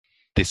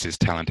This is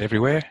Talent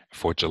Everywhere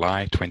for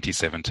July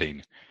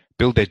 2017.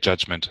 Build Their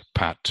Judgment,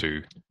 Part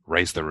 2,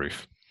 Raise the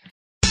Roof.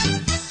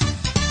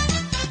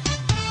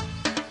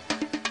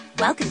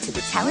 Welcome to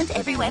the Talent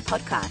Everywhere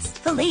podcast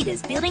for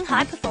leaders building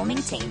high-performing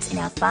teams in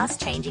our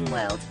fast-changing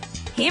world.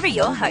 Here are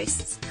your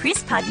hosts,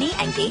 Chris Pudney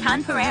and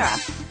Gihan Pereira.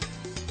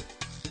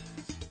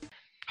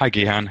 Hi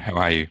Gihan, how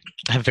are you?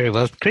 I'm very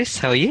well, Chris.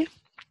 How are you?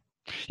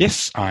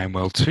 Yes, I'm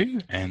well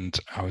too, and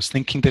I was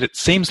thinking that it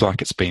seems like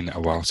it's been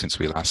a while since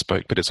we last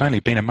spoke, but it's only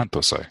been a month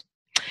or so.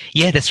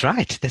 Yeah, that's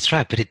right.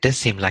 But it does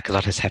seem like a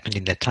lot has happened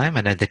in that time.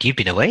 I know that you've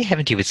been away,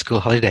 haven't you, with school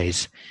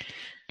holidays?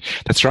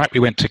 That's right.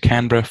 We went to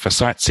Canberra for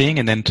sightseeing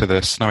and then to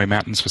the Snowy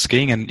Mountains for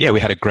skiing, and we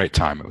had a great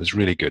time. It was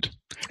really good.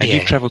 And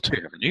you've travelled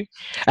too, haven't you?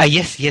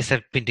 Yes.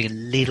 I've been doing a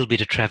little bit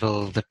of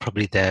travel.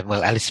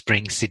 Alice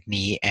Springs,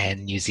 Sydney,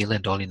 and New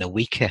Zealand all in a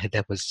week.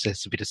 That was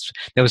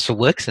that was for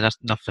work, so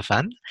not for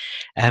fun.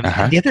 And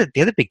the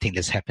other big thing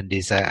that's happened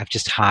is I've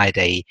just hired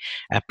a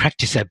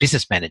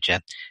business manager,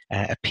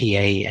 a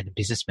PA, and a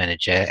business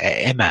manager,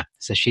 Emma.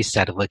 So she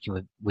started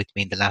working with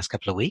me in the last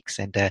couple of weeks,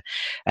 and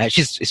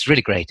it's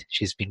really great.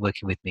 She's been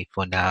working with me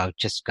for now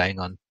just going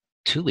on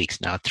 2 weeks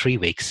now, 3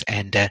 weeks,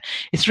 and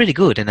it's really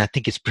good. And I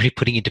think it's really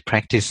putting into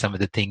practice some of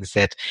the things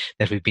that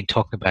we've been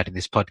talking about in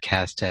this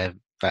podcast,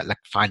 about like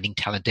finding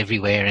talent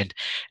everywhere. And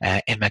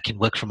Emma can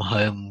work from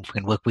home,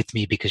 can work with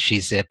me because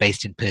she's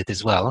based in Perth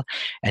as well.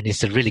 And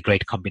it's a really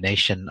great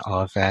combination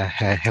of her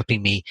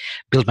helping me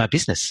build my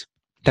business.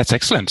 That's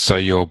excellent. So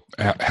you're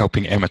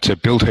helping Emma to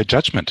build her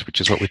judgment,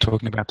 which is what we're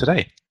talking about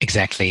today.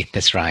 Exactly.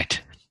 That's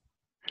right.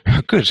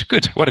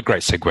 Good. What a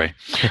great segue.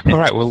 All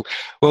right. Well,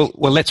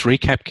 let's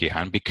recap,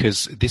 Gihan,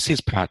 because this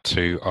is part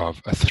 2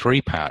 of a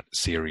 3-part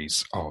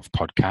series of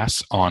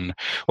podcasts on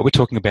what we're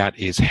talking about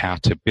is how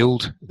to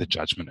build the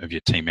judgment of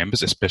your team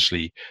members,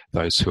 especially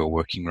those who are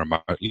working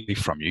remotely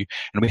from you.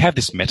 And we have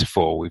this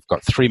metaphor. We've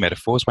got 3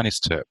 metaphors. One is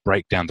to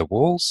break down the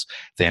walls,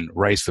 then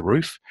raise the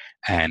roof,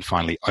 and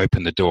finally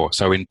open the door.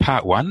 So in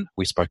part 1,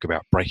 we spoke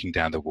about breaking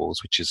down the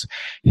walls, which is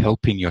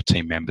helping your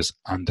team members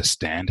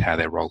understand how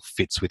their role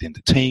fits within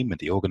the team and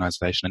the organization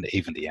and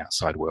even the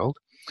outside world.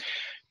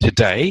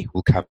 Today,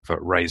 we'll cover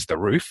Raise the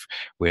Roof,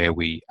 where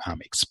we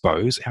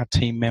expose our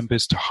team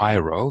members to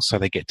higher roles so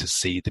they get to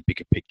see the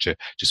bigger picture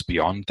just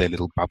beyond their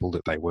little bubble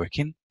that they work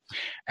in.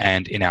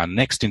 And in our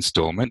next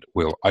installment,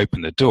 we'll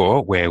open the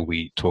door, where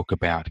we talk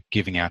about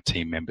giving our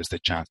team members the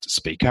chance to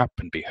speak up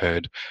and be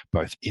heard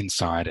both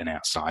inside and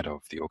outside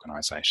of the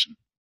organization.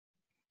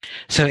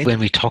 So when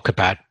we talk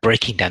about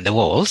breaking down the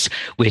walls,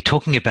 we're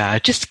talking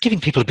about just giving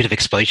people a bit of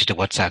exposure to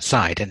what's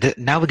outside. And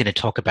now we're going to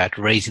talk about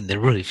raising the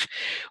roof.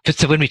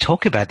 So when we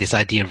talk about this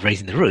idea of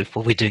raising the roof,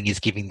 what we're doing is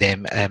giving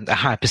them a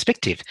higher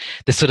perspective,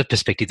 the sort of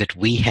perspective that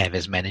we have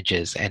as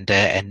managers and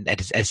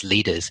as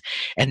leaders.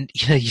 And,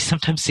 you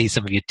sometimes see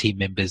some of your team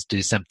members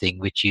do something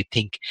which you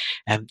think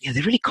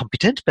they're really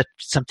competent, but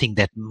something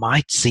that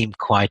might seem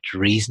quite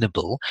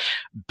reasonable,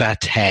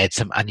 but had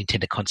some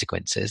unintended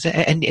consequences.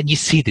 And you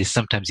see this,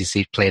 sometimes you see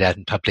it played out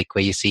in public,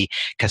 where you see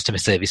customer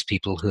service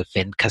people who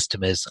offend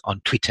customers on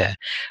Twitter,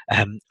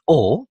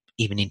 or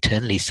even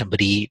internally,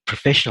 somebody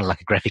professional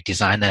like a graphic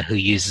designer who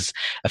uses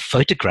a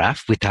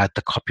photograph without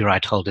the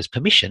copyright holder's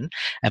permission,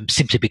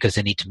 simply because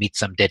they need to meet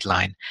some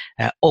deadline,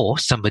 or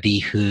somebody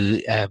who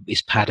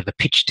is part of a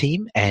pitch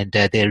team and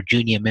they're a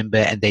junior member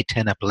and they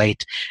turn up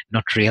late,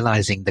 not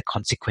realizing the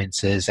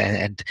consequences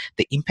and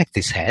the impact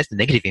this has, the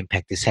negative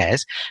impact this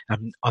has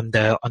on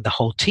the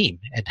whole team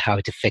and how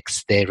it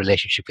affects their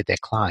relationship with their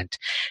client.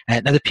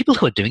 Now, the people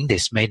who are doing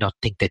this may not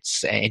think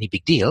that's any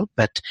big deal,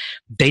 but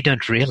they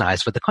don't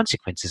realize what the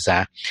consequences are.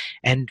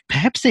 And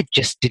perhaps they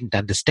just didn't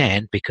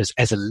understand because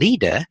as a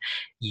leader,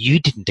 you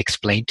didn't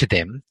explain to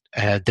them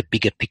the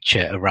bigger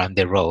picture around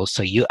their role.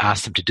 So you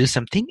asked them to do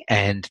something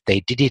and they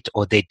did it,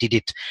 or they did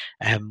it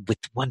with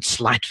one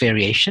slight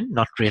variation,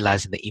 not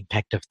realizing the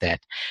impact of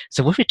that.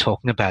 So what we're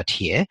talking about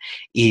here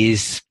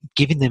is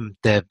giving them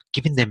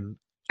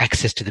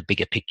access to the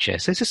bigger picture.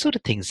 So it's the sort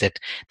of things that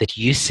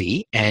you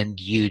see, and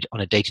you on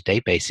a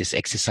day-to-day basis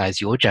exercise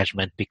your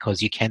judgment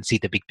because you can see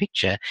the big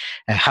picture.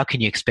 How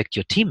can you expect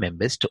your team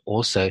members to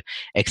also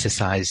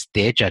exercise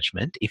their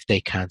judgment if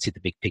they can't see the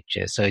big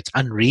picture? So it's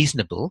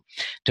unreasonable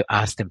to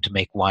ask them to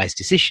make wise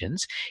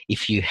decisions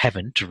if you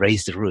haven't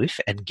raised the roof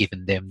and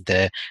given them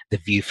the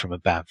view from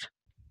above.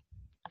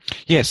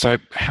 Yeah, so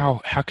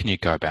how can you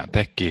go about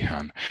that,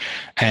 Gihan?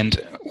 And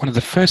one of the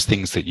first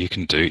things that you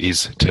can do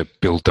is to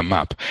build them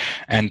up.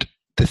 And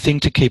the thing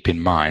to keep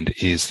in mind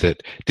is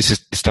that this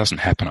doesn't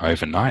happen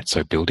overnight.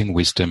 So building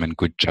wisdom and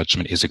good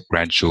judgment is a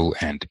gradual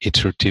and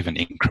iterative and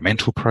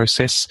incremental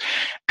process.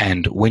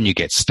 And when you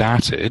get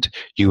started,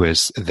 you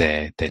as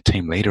their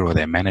team leader or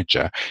their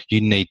manager, you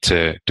need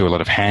to do a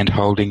lot of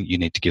hand-holding. You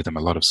need to give them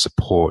a lot of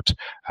support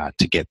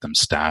to get them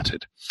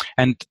started.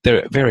 And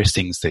there are various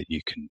things that you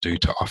can do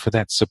to offer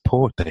that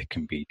support. There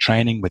can be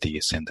training, whether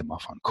you send them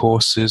off on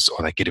courses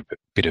or they get a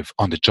bit of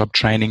on-the-job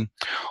training,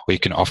 or you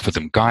can offer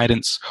them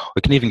guidance, or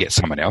you can even get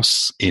someone someone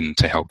else in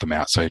to help them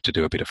out. So to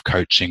do a bit of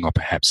coaching, or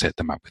perhaps set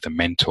them up with a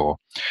mentor,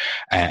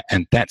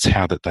 and that's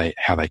how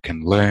they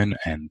can learn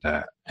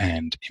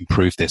and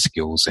improve their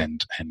skills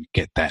and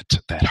get that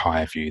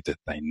higher view that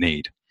they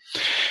need.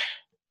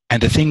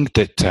 And the thing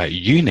that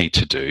you need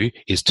to do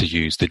is to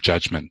use the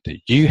judgment that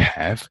you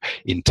have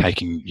in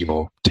taking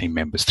your team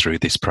members through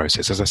this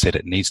process. As I said,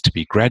 it needs to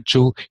be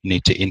gradual. You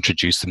need to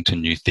introduce them to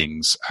new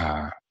things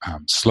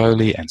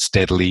slowly and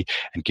steadily,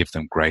 and give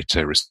them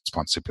greater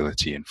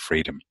responsibility and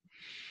freedom.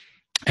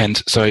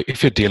 And so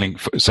if you're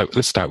so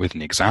let's start with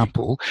an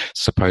example.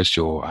 Suppose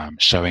you're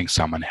showing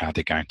someone how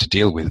they're going to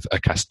deal with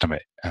a customer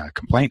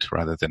complaint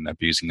rather than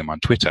abusing them on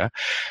Twitter.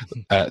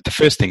 The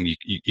first thing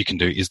you can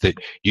do is that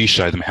you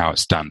show them how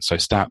it's done. So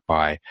start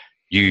by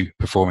you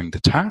performing the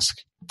task,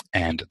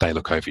 and they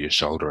look over your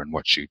shoulder and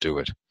watch you do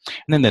it.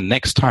 And then the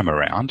next time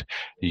around,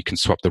 you can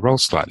swap the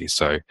roles slightly.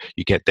 So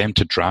you get them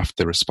to draft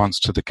the response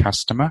to the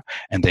customer,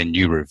 and then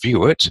you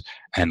review it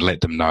and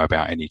let them know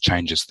about any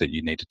changes that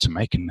you needed to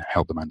make and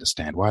help them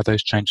understand why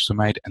those changes were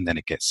made, and then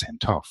it gets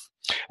sent off.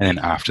 And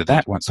then after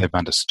that, once they've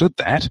understood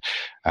that,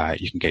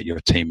 you can get your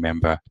team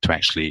member to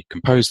actually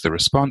compose the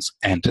response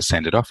and to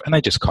send it off, and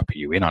they just copy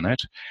you in on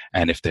it.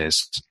 And if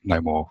there's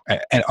no more,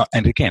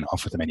 and again,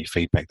 offer them any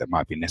feedback that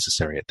might be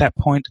necessary at that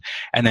point.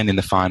 And then in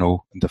the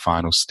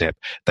final step,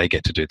 they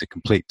get to do the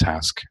complete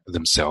task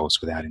themselves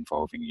without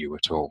involving you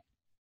at all.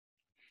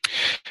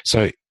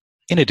 So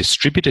in a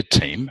distributed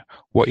team,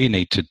 what you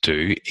need to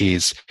do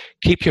is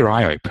keep your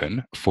eye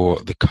open for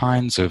the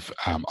kinds of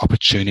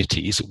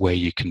opportunities where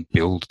you can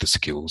build the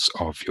skills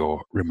of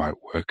your remote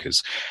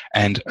workers.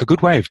 And a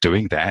good way of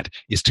doing that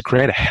is to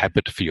create a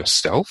habit for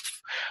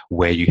yourself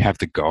where you have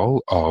the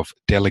goal of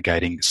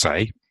delegating,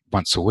 say,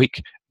 once a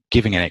week,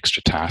 giving an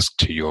extra task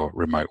to your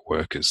remote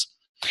workers.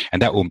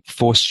 And that will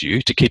force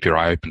you to keep your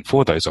eye open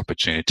for those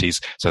opportunities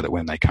so that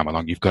when they come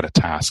along, you've got a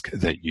task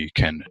that you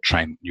can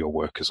train your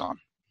workers on.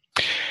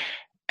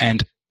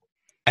 And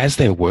as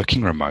they're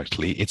working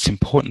remotely, it's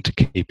important to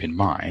keep in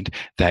mind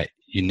that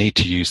you need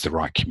to use the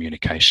right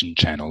communication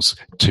channels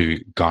to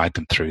guide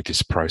them through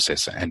this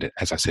process. And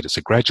as I said, it's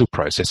a gradual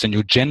process, and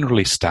you'll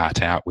generally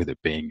start out with it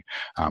being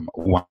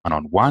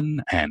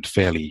one-on-one and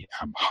fairly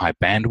high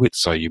bandwidth.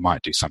 So you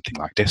might do something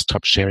like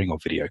desktop sharing or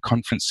video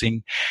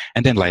conferencing.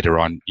 And then later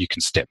on, you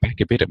can step back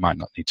a bit. It might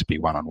not need to be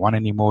one-on-one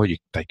anymore.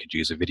 They could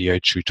use a video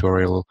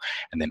tutorial.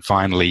 And then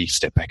finally,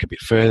 step back a bit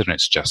further, and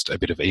it's just a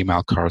bit of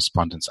email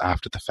correspondence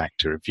after the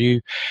fact to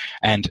review.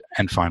 And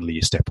finally,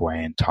 you step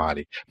away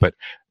entirely. But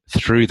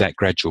through that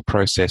gradual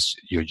process,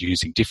 you're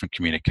using different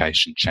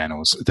communication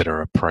channels that are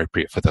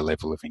appropriate for the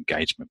level of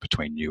engagement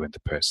between you and the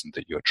person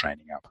that you're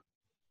training up.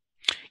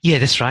 Yeah,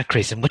 that's right,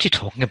 Chris. And what you're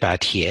talking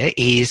about here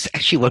is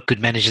actually what good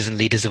managers and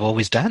leaders have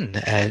always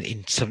done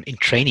in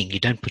training. You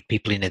don't put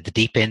people in at the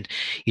deep end.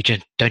 You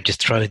don't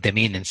just throw them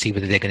in and see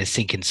whether they're going to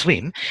sink and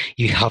swim.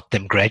 You help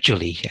them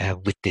gradually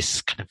with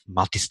this kind of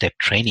multi-step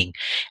training.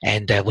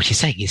 And what you're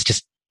saying is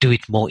just do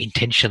it more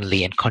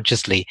intentionally and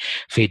consciously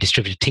for your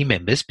distributed team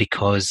members,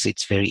 because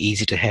it's very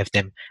easy to have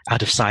them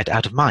out of sight,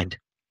 out of mind.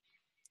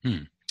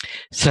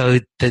 So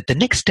the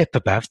next step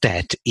above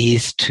that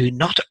is to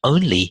not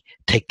only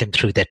take them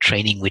through that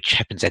training, which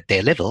happens at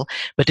their level,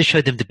 but to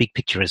show them the big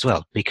picture as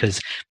well,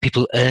 because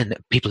people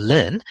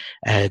learn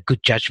good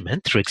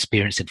judgment through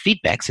experience and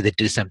feedback. So they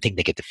do something,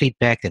 they get the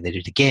feedback, then they do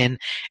it again,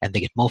 and they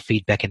get more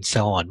feedback and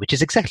so on, which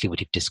is exactly what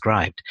you've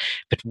described.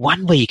 But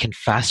one way you can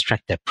fast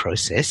track that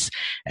process,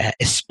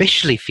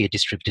 especially for your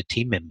distributed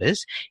team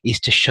members, is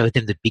to show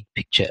them the big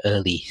picture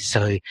early.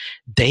 So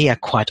they are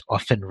quite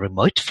often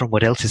remote from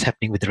what else is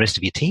happening with the rest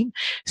of your team.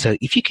 So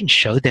if you can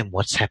show them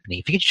what's happening,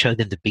 if you can show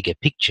them the bigger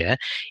picture,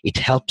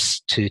 it helps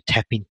to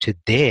tap into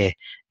their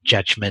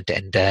judgment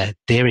and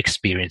their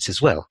experience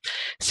as well.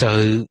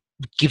 So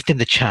give them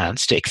the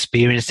chance to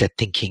experience that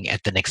thinking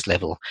at the next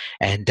level.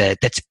 And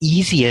that's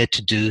easier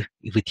to do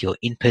with your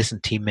in-person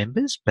team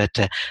members, but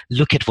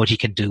look at what you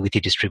can do with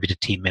your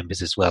distributed team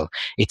members as well.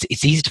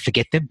 It's easy to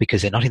forget them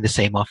because they're not in the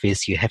same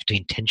office. You have to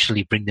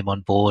intentionally bring them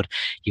on board.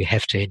 You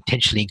have to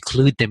intentionally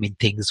include them in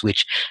things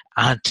which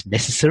aren't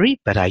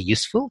necessary but are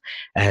useful.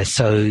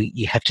 So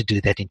you have to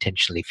do that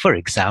intentionally. For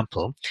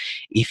example,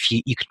 if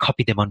you could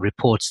copy them on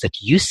reports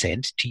that you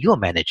send to your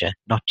manager,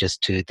 not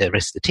just to the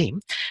rest of the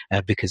team,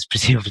 because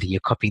presumably you're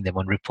copying them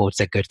on reports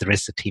that go to the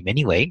rest of the team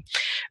anyway.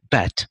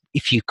 But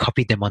if you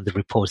copy them on the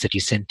reports that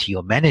you send to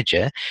your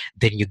manager,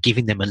 then you're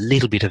giving them a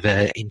little bit of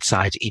an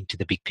insight into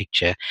the big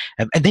picture.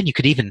 And then you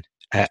could even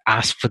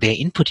ask for their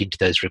input into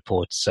those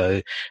reports.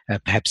 So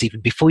perhaps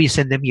even before you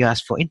send them, you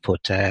ask for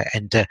input.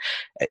 And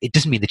it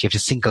doesn't mean that you have to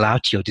single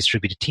out your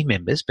distributed team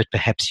members, but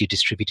perhaps you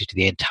distribute it to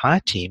the entire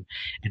team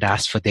and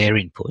ask for their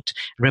input.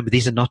 Remember,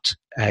 these are not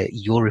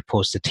your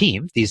reports to the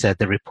team. These are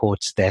the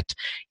reports that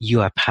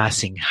you are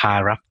passing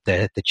higher up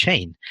the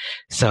chain.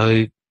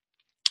 So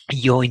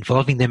you're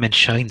involving them and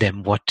showing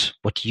them what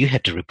you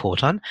had to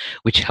report on,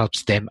 which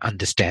helps them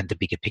understand the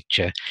bigger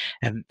picture.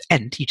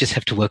 And you just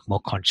have to work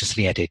more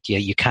consciously at it. Yeah,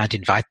 you can't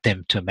invite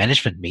them to a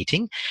management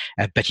meeting,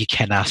 but you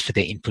can ask for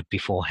their input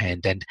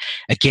beforehand. And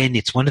again,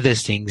 it's one of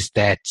those things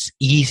that's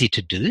easy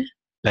to do,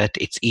 but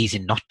it's easy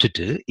not to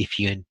do if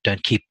you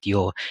don't keep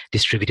your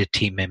distributed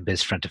team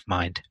members front of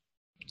mind.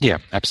 Yeah,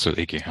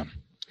 absolutely, Gihan.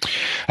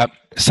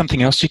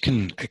 Something else you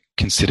can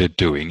consider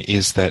doing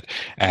is that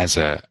as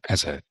a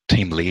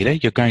team leader,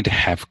 you're going to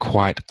have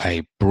quite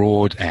a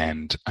broad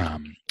and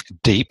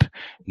deep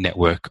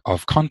network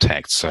of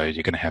contacts. So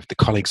you're going to have the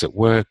colleagues at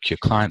work, your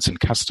clients and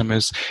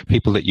customers,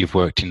 people that you've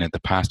worked in the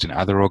past in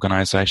other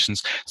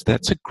organizations. So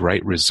that's a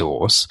great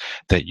resource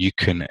that you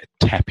can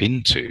tap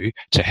into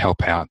to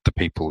help out the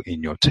people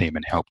in your team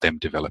and help them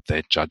develop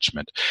their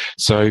judgment.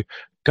 So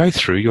go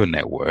through your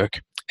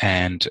network,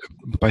 and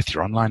both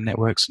your online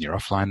networks and your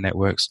offline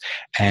networks,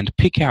 and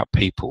pick out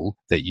people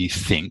that you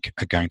think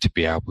are going to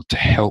be able to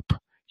help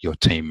your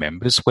team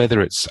members,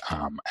 whether it's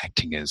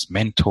acting as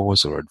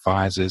mentors or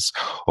advisors,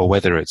 or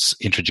whether it's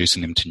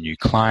introducing them to new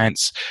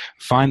clients.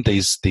 Find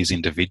these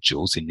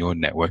individuals in your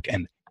network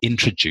and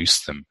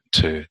introduce them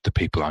to the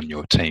people on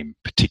your team,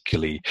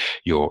 particularly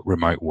your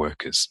remote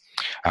workers,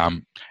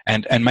 and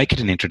make it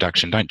an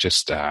introduction. Don't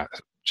just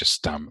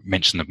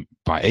mention them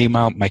by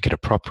email. Make it a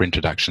proper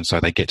introduction so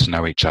they get to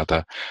know each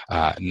other,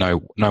 know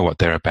what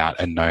they're about,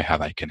 and know how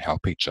they can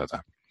help each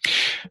other.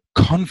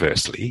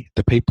 Conversely,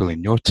 the people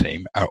in your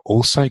team are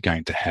also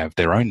going to have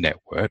their own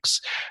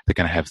networks. They're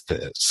going to have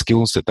the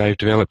skills that they've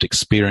developed,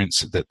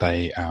 experience that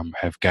they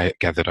have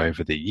gathered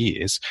over the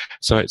years.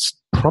 So it's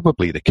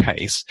probably the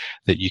case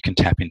that you can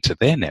tap into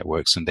their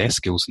networks and their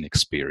skills and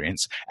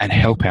experience and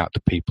help out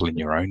the people in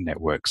your own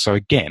network. So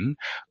again,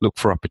 look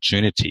for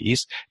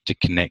opportunities to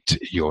connect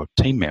your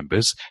team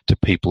members to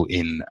people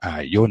in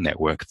your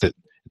network that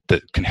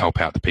can help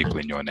out the people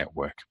in your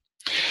network.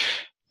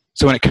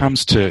 So when it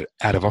comes to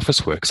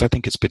out-of-office workers, I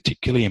think it's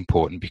particularly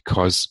important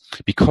because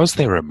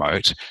they're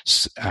remote,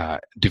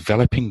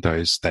 developing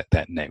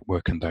that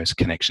network and those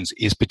connections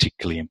is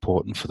particularly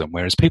important for them.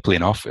 Whereas people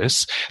in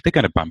office, they're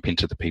going to bump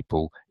into the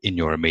people in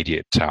your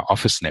immediate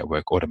office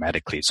network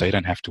automatically, so you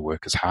don't have to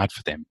work as hard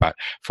for them. But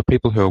for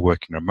people who are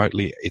working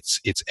remotely,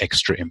 it's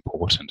extra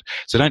important.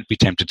 So don't be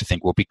tempted to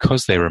think, well,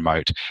 because they're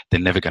remote,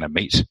 they're never going to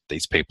meet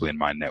these people in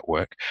my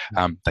network.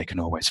 They can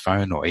always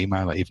phone or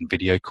email or even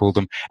video call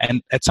them,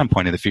 and at some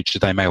point in the future,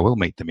 they may well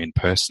meet them in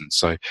person.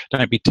 So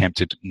don't be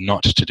tempted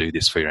not to do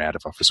this for your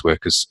out-of-office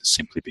workers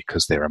simply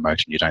because they're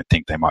remote and you don't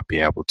think they might be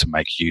able to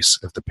make use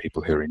of the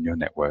people who are in your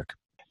network.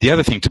 The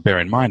other thing to bear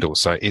in mind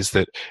also is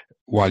that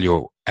while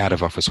your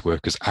out-of-office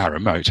workers are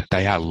remote,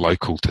 they are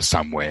local to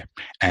somewhere.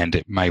 And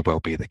it may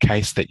well be the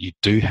case that you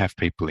do have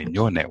people in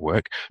your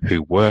network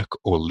who work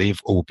or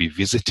live or will be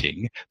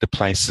visiting the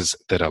places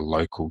that are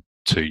local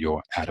to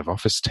your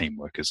out-of-office team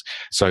workers.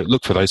 So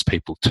look for those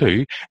people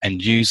too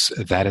and use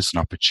that as an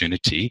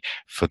opportunity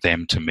for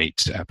them to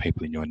meet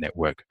people in your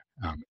network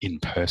in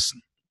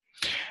person.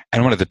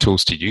 And one of the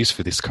tools to use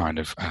for this kind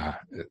of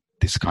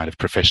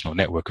professional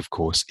network, of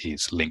course,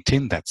 is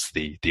LinkedIn. That's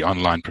the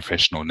online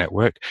professional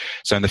network.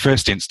 So in the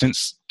first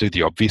instance, do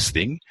the obvious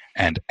thing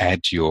and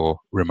add your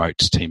remote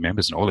team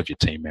members and all of your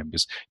team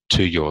members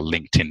to your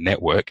LinkedIn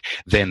network.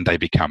 Then they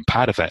become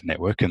part of that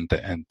network and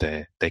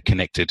they're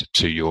connected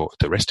to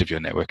the rest of your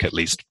network, at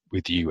least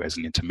with you as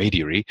an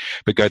intermediary.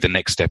 But go the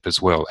next step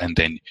as well and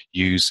then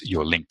use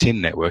your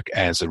LinkedIn network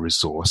as a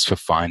resource for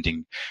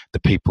finding the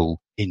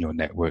people in your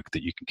network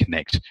that you can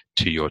connect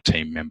to your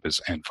team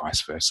members and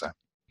vice versa.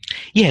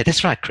 Yeah,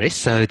 that's right, Chris.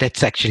 So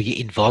that's actually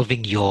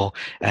involving your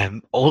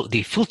all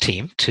the full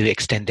team to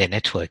extend their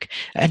network.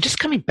 And just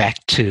coming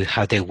back to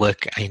how they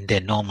work in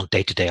their normal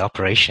day-to-day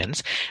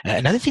operations,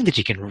 another thing that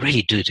you can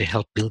really do to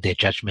help build their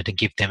judgment and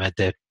give them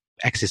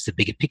access to the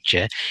bigger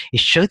picture is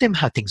show them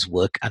how things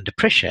work under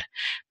pressure.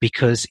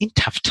 Because in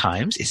tough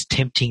times, it's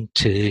tempting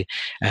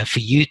for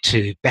you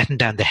to batten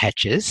down the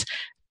hatches,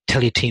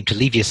 tell your team to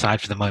leave your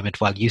side for the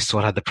moment while you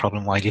sort out the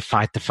problem, while you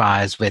fight the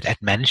fires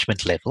at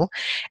management level.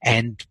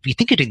 And you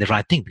think you're doing the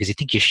right thing because you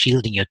think you're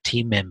shielding your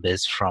team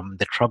members from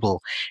the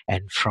trouble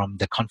and from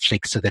the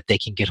conflict so that they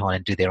can get on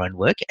and do their own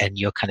work, and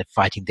you're kind of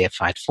fighting their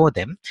fight for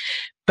them.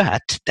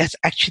 But that's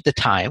actually the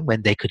time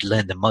when they could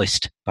learn the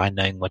most by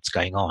knowing what's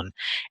going on.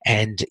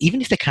 And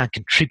even if they can't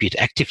contribute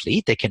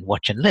actively, they can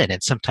watch and learn.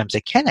 And sometimes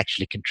they can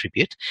actually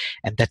contribute,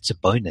 and that's a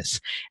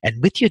bonus.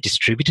 And with your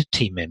distributed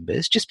team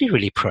members, just be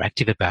really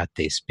proactive about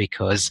this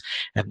because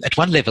at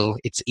one level,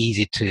 it's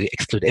easy to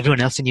exclude everyone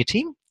else in your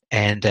team.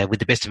 And with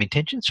the best of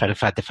intentions, try to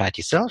fight the fight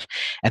yourself.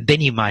 And then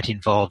you might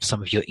involve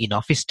some of your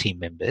in-office team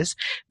members.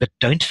 But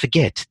don't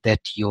forget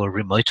that your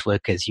remote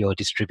workers, your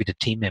distributed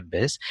team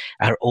members,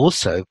 are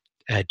also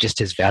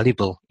just as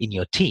valuable in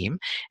your team.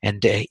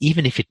 And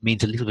even if it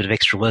means a little bit of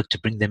extra work to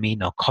bring them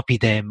in or copy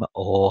them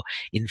or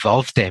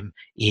involve them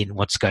in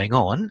what's going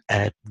on,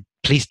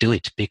 please do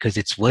it because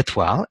it's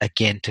worthwhile,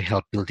 again, to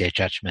help build their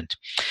judgment.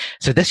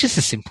 So that's just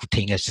a simple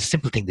thing. It's a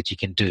simple thing that you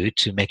can do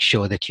to make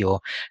sure that your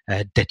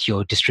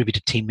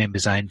distributed team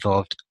members are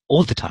involved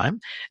all the time,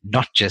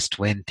 not just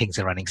when things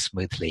are running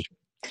smoothly.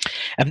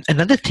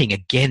 Another thing,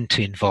 again,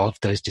 to involve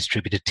those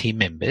distributed team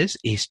members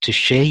is to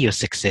share your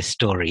success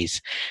stories,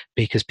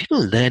 because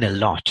people learn a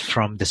lot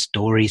from the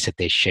stories that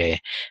they share,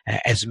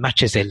 as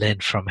much as they learn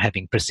from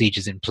having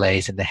procedures in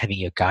place and they're having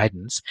your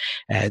guidance.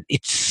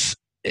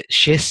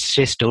 Share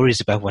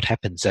stories about what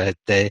happens.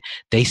 They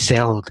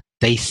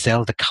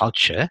sell the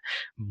culture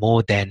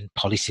more than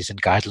policies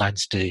and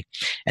guidelines do.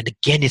 And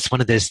again, it's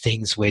one of those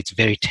things where it's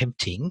very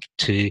tempting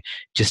to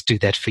just do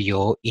that for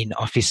your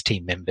in-office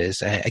team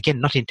members.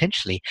 Again, not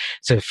intentionally.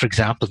 So, for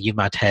example, you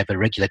might have a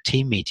regular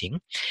team meeting,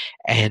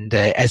 and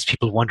as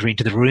people wander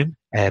into the room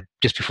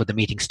just before the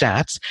meeting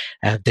starts,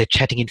 they're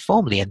chatting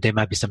informally, and there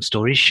might be some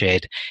stories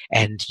shared.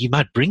 And you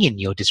might bring in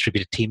your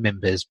distributed team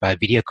members by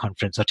video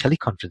conference or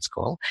teleconference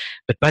call,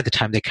 but by the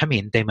time they come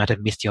in, they might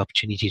have missed the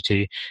opportunity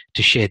to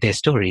share their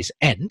stories.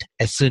 And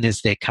as soon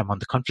as they come on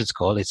the conference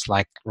call, it's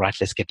like, right,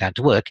 let's get down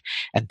to work,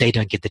 and they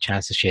don't get the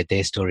chance to share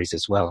their stories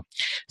as well.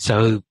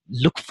 So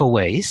look for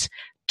ways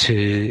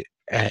to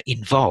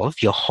involve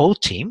your whole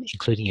team,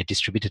 including your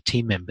distributed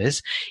team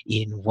members,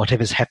 in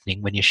whatever's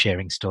happening when you're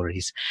sharing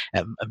stories.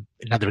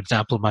 Another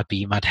example might be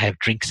you might have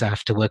drinks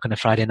after work on a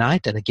Friday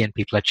night, and again,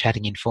 people are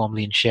chatting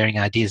informally and sharing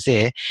ideas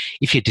there.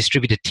 If your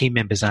distributed team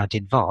members aren't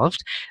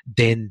involved,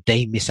 then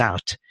they miss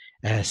out.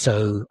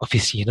 So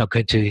obviously you're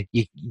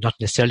not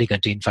necessarily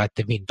going to invite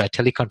them in by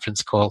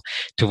teleconference call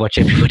to watch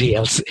everybody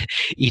else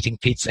eating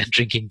pizza and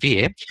drinking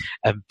beer,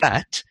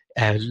 but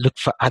look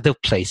for other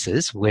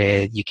places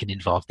where you can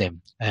involve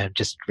them.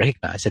 Just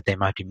recognize that they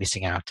might be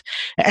missing out.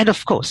 And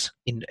of course,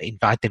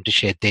 invite them to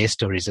share their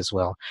stories as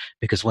well,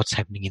 because what's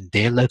happening in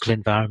their local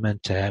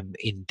environment,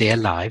 in their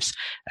lives,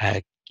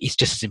 is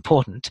just as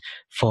important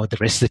for the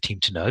rest of the team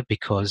to know,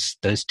 because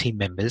those team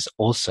members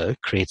also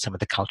create some of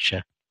the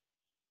culture.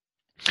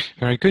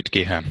 Very good,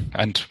 Gihan.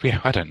 And yeah,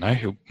 I don't know,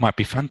 it might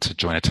be fun to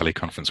join a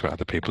teleconference where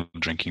other people are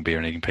drinking beer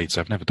and eating pizza.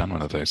 I've never done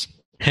one of those.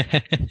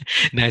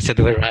 No, it's the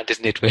other way around,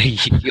 isn't it? Where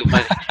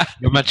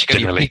you're munching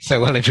on your pizza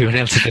while everyone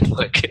else is at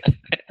work.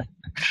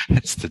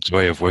 That's the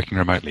joy of working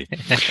remotely.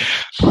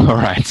 All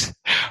right.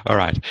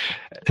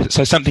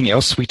 So something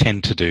else we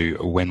tend to do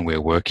when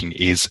we're working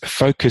is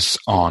focus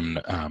on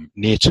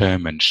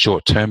near-term and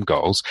short-term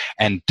goals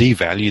and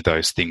devalue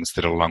those things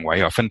that are a long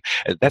way off. And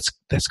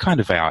that's kind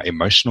of our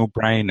emotional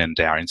brain and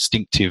our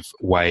instinctive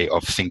way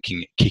of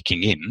thinking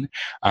kicking in.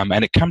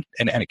 And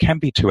it can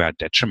be to our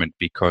detriment,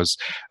 because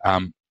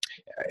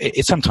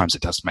sometimes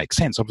it does make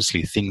sense.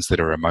 Obviously, things that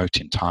are remote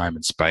in time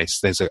and space,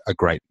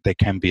 there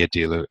can be a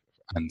deal of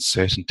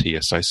uncertainty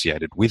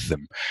associated with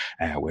them,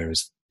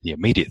 whereas the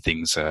immediate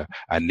things are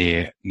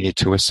near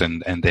to us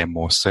and they're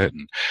more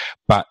certain.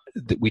 But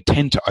we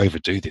tend to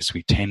overdo this.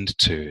 We tend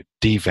to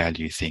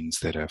devalue things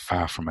that are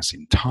far from us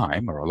in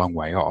time or a long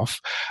way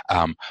off,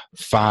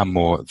 far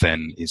more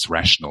than is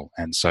rational.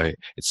 And so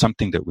it's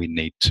something that we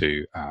need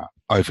to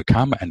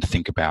overcome and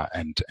think about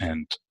and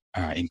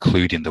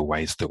include in the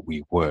ways that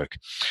we work.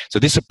 So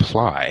this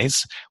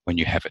applies when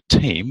you have a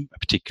team,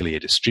 particularly a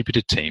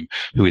distributed team,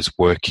 who is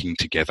working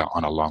together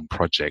on a long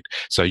project.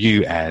 So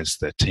you, as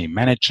the team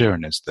manager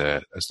and as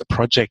the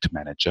project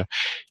manager,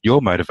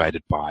 you're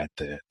motivated by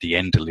the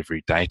end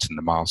delivery date and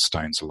the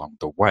milestones along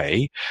the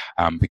way,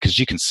 because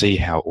you can see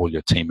how all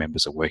your team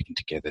members are working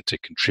together to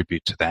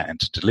contribute to that and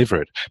to deliver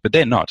it. But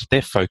they're not.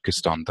 They're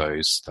focused on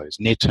those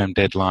near-term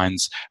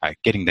deadlines,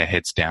 getting their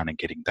heads down and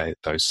getting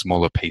those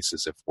smaller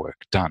pieces of work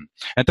done.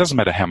 And it doesn't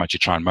matter how much you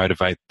try and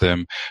motivate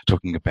them,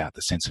 talking about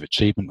the sense of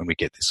achievement when we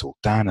get this all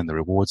done and the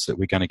rewards that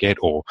we're going to get,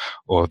 or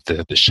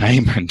the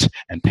shame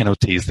and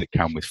penalties that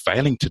come with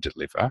failing to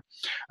deliver.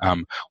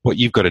 What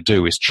you've got to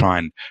do is try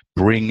and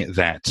bring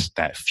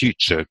that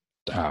future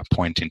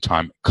point in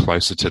time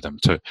closer to them.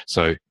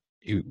 So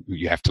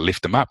you have to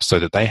lift them up so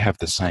that they have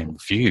the same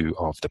view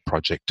of the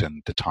project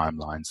and the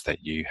timelines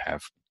that you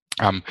have.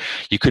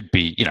 You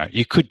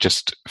could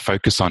just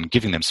focus on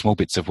giving them small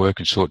bits of work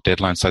and short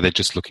deadlines, so they're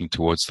just looking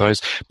towards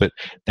those, but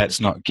that's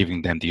not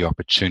giving them the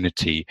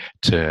opportunity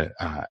to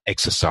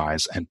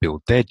exercise and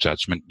build their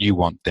judgment. You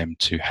want them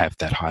to have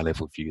that high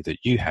level view that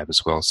you have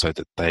as well, so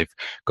that they've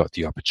got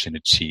the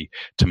opportunity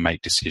to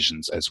make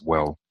decisions as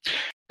well.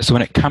 So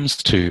when it comes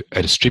to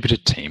a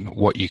distributed team,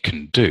 what you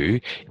can do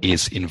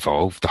is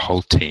involve the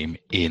whole team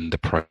in the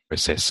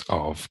process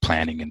of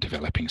planning and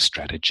developing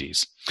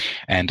strategies.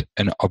 And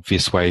an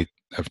obvious way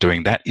of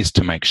doing that is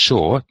to make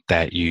sure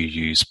that you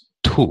use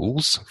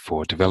tools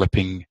for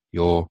developing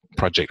your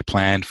project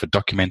plan, for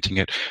documenting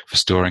it, for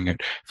storing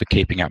it, for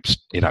keeping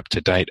it up to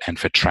date, and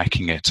for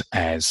tracking it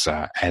as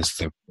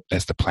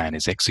the plan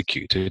is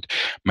executed,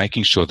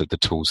 making sure that the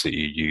tools that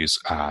you use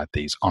are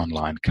these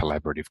online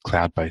collaborative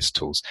cloud-based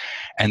tools.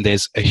 And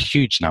there's a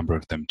huge number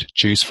of them to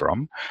choose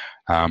from.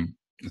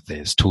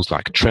 There's tools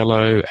like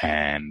Trello,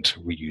 and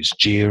we use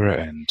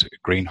Jira and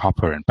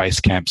Greenhopper and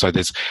Basecamp. So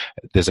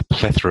there's a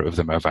plethora of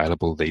them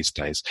available these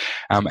days.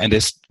 But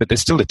there's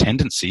still a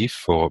tendency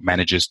for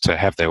managers to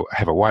have a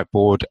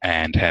whiteboard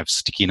and have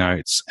sticky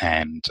notes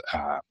and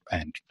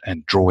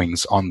and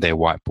drawings on their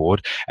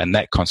whiteboard, and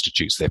that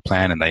constitutes their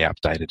plan, and they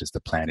update it as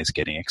the plan is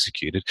getting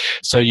executed.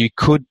 So you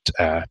could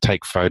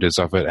take photos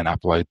of it and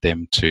upload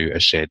them to a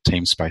shared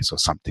team space or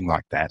something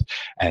like that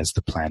as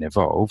the plan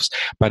evolves.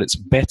 But it's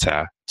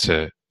better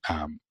to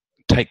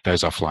take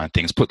those offline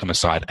things, put them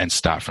aside, and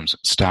start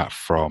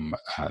from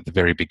the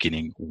very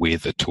beginning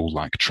with a tool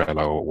like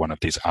Trello or one of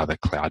these other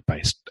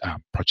cloud-based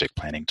project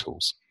planning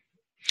tools.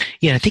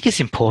 Yeah, I think it's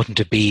important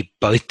to be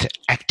both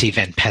active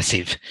and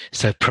passive,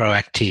 so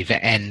proactive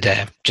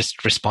and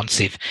just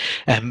responsive.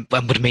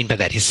 What I mean by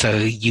that is, so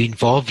you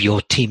involve your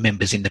team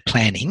members in the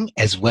planning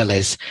as well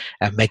as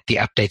make the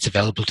updates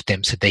available to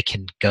them so they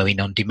can go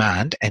in on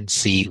demand and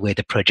see where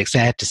the project's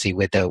at, to see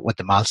what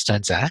the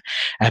milestones are.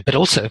 But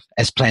also,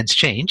 as plans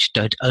change,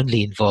 don't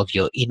only involve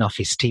your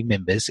in-office team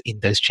members in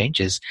those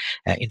changes,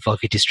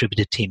 involve your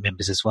distributed team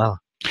members as well.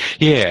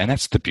 Yeah, and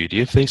that's the beauty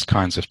of these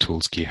kinds of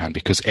tools, Gihan,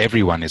 because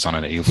everyone is on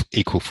an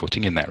equal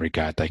footing in that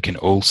regard. They can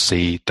all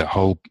see the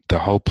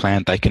whole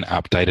plan. They can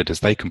update it as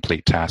they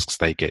complete tasks.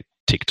 They get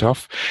ticked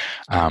off,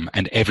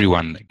 and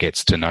everyone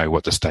gets to know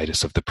what the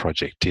status of the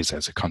project is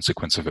as a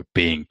consequence of it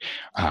being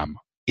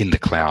in the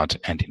cloud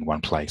and in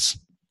one place.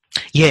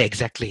 Yeah,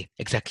 exactly.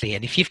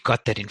 And if you've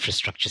got that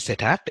infrastructure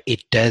set up,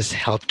 it does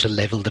help to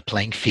level the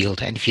playing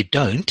field. And if you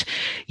don't,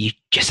 you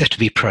just have to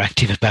be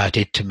proactive about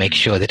it to make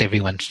sure that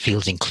everyone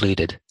feels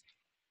included.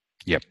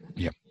 Yep.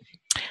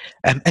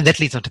 And that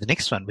leads on to the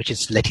next one, which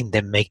is letting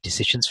them make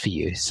decisions for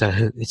you.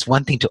 So it's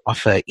one thing to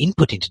offer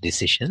input into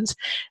decisions.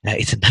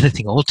 It's another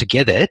thing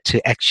altogether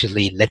to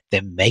actually let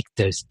them make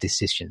those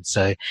decisions.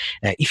 So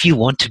if you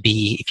want to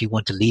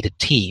lead a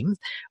team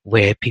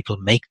where people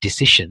make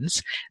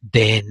decisions,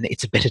 then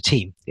it's a better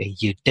team.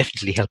 You're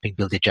definitely helping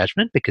build their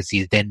judgment, because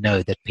you then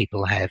know that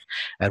people have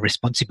a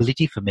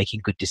responsibility for making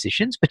good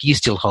decisions, but you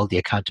still hold the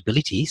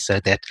accountability so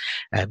that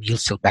you'll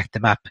still back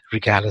them up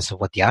regardless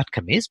of what the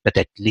outcome is, but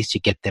at least you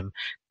get them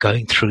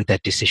going through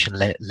that decision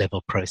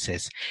level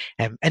process.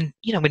 And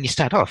when you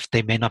start off,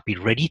 they may not be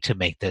ready to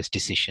make those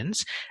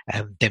decisions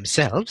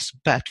themselves,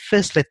 but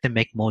first let them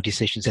make more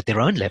decisions at their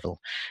own level.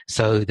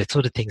 So the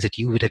sort of things that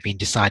you would have been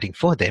deciding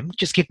for them,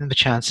 just give them a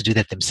chance to do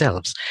that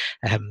themselves.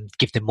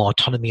 Give them more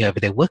autonomy over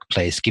their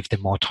workplace, give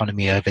them more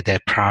autonomy over their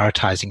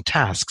prioritizing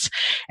tasks,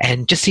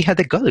 and just see how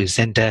that goes.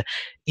 And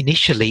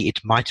initially, it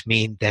might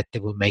mean that they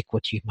will make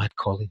what you might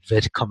call,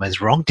 inverted commas,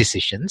 wrong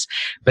decisions,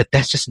 but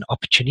that's just an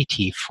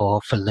opportunity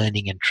for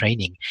learning and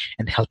training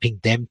and helping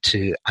them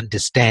to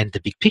understand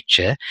the big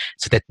picture,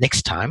 so that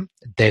next time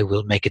they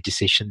will make a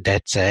decision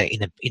that's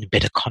in a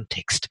better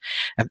context.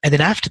 And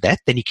then after that,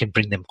 then you can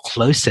bring them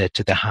closer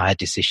to the higher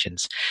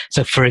decisions.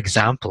 So, for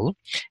example,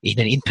 in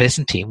an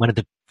in-person team, one of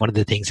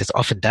the things that's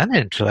often done,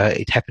 and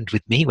it happened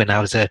with me when I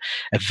was a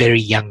very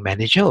young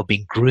manager or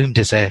being groomed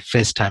as a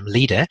first-time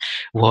leader,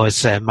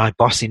 was my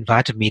boss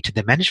invited me to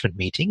the management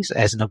meetings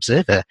as an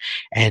observer,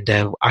 and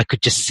I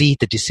could just see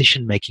the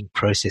decision-making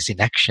process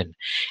in action.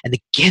 And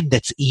again,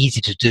 that's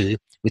easy to do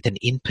with an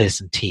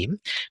in-person team,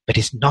 but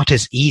it's not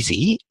as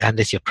easy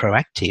unless you're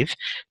proactive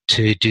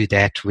to do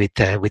that with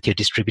your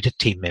distributed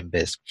team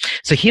members.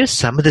 So here's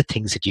some of the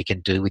things that you can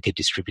do with your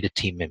distributed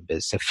team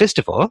members. So first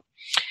of all,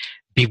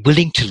 be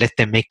willing to let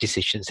them make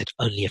decisions that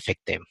only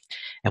affect them.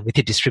 And with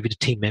your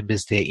distributed team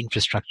members, their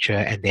infrastructure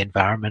and their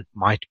environment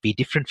might be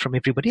different from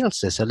everybody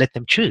else's. So let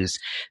them choose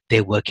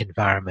their work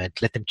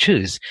environment. Let them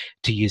choose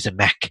to use a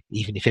Mac,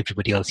 even if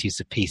everybody else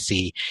uses a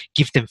PC.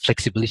 Give them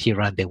flexibility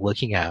around their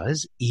working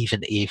hours, even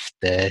if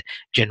the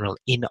general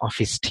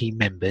in-office team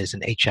members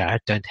and HR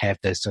don't have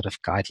those sort of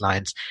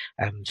guidelines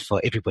for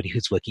everybody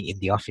who's working in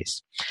the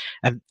office.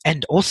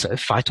 And also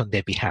fight on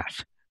their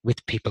behalf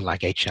with people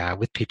like HR,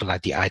 with people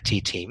like the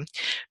IT team,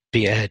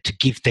 to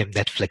give them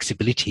that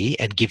flexibility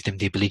and give them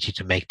the ability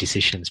to make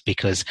decisions,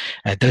 because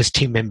those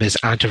team members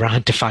aren't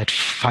around to fight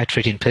for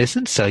it in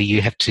person. So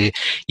you have to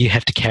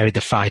carry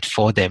the fight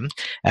for them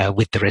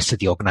with the rest of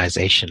the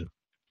organization.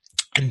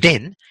 And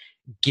then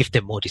give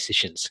them more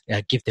decisions,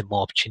 give them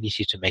more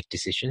opportunity to make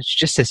decisions,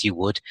 just as you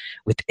would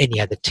with any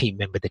other team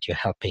member that you're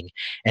helping.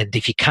 And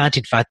if you can't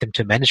invite them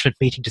to a management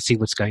meeting to see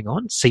what's going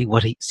on, see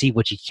what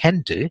you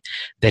can do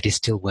that is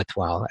still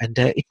worthwhile. And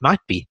it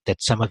might be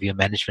that some of your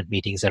management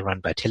meetings are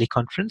run by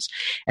teleconference,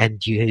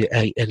 and you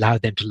allow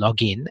them to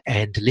log in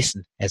and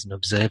listen as an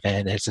observer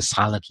and as a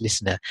silent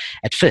listener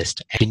at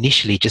first. And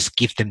initially, just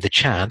give them the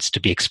chance to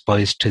be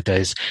exposed to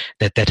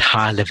that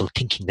higher level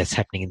thinking that's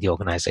happening in the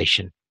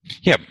organization.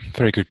 Yep,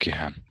 very good,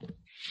 Gihan.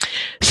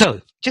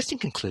 So, just in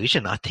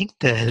conclusion, I think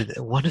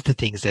one of the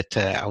things that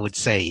I would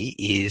say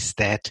is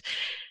that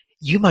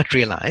you might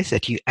realize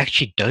that you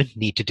actually don't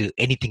need to do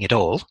anything at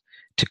all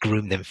to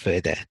groom them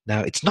further.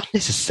 Now, it's not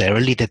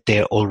necessarily that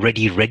they're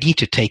already ready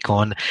to take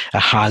on a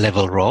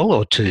high-level role,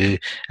 or to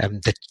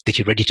that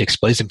you're ready to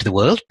expose them to the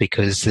world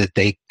because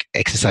they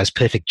exercise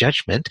perfect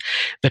judgment.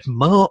 But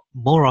more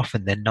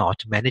often than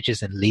not,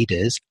 managers and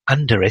leaders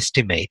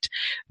underestimate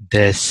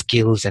the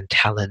skills and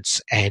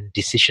talents and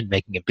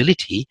decision-making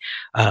ability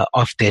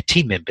of their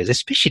team members,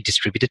 especially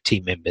distributed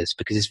team members,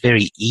 because it's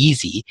very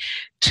easy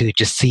to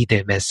just see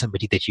them as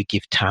somebody that you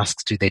give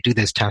tasks to. They do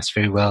those tasks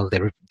very well.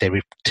 They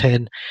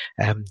return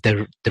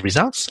the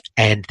results,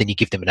 and then you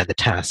give them another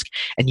task.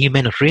 And you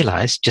may not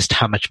realize just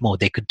how much more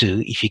they could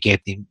do if you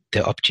gave them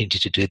the opportunity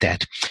to do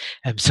that.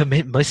 So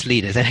most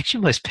leaders, and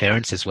actually most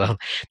parents as well,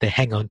 they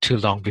hang on too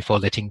long before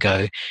letting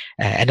go.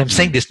 And I'm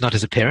saying this not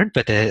as a parent,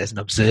 but as an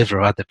observer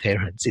of other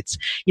parents. It's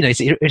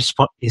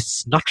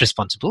not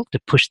responsible to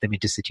push them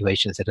into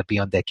situations that are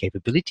beyond their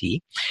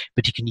capability,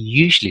 but you can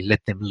usually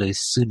let them loose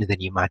sooner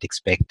than you might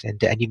expect,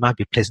 and you might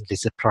be pleasantly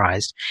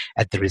surprised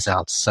at the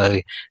results.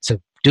 So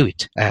do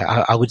it.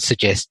 I would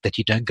suggest that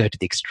you don't go to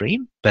the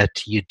extreme,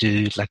 but you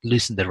do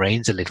loosen the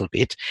reins a little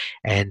bit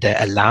and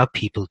allow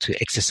people to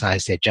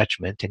exercise their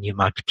judgment, and you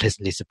might be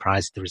pleasantly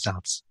surprised at the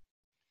results.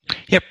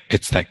 Yep,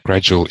 it's that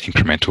gradual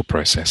incremental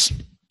process.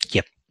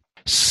 Yep.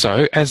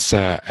 So as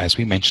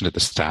we mentioned at the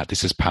start,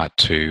 this is part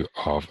 2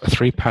 of a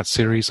 3-part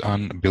series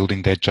on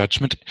building their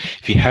judgment.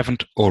 If you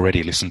haven't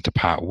already listened to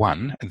part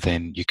 1,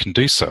 then you can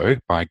do so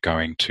by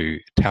going to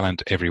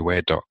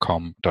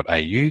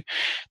talenteverywhere.com.au.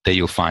 There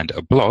you'll find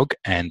a blog,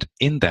 and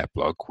in that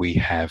blog we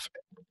have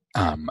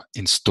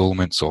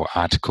installments or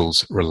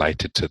articles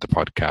related to the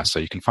podcast. So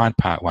you can find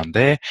part 1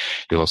 there.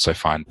 You'll also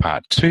find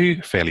part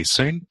 2 fairly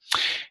soon.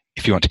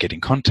 If you want to get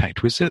in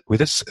contact with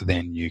us,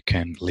 then you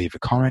can leave a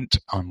comment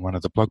on one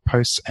of the blog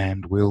posts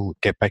and we'll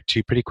get back to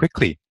you pretty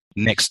quickly.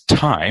 Next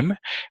time,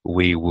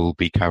 we will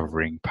be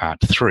covering part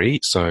 3,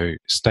 so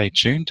stay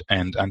tuned.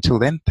 And until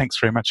then, thanks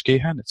very much,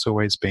 Gihan. It's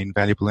always been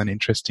valuable and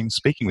interesting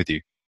speaking with you.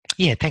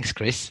 Yeah, thanks,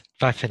 Chris.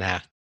 Bye for now.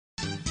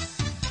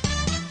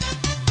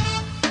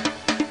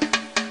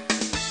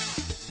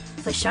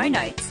 For show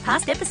notes,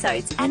 past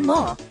episodes and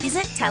more,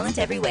 visit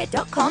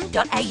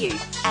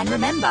talenteverywhere.com.au. And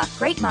remember,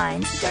 great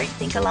minds don't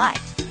think alike.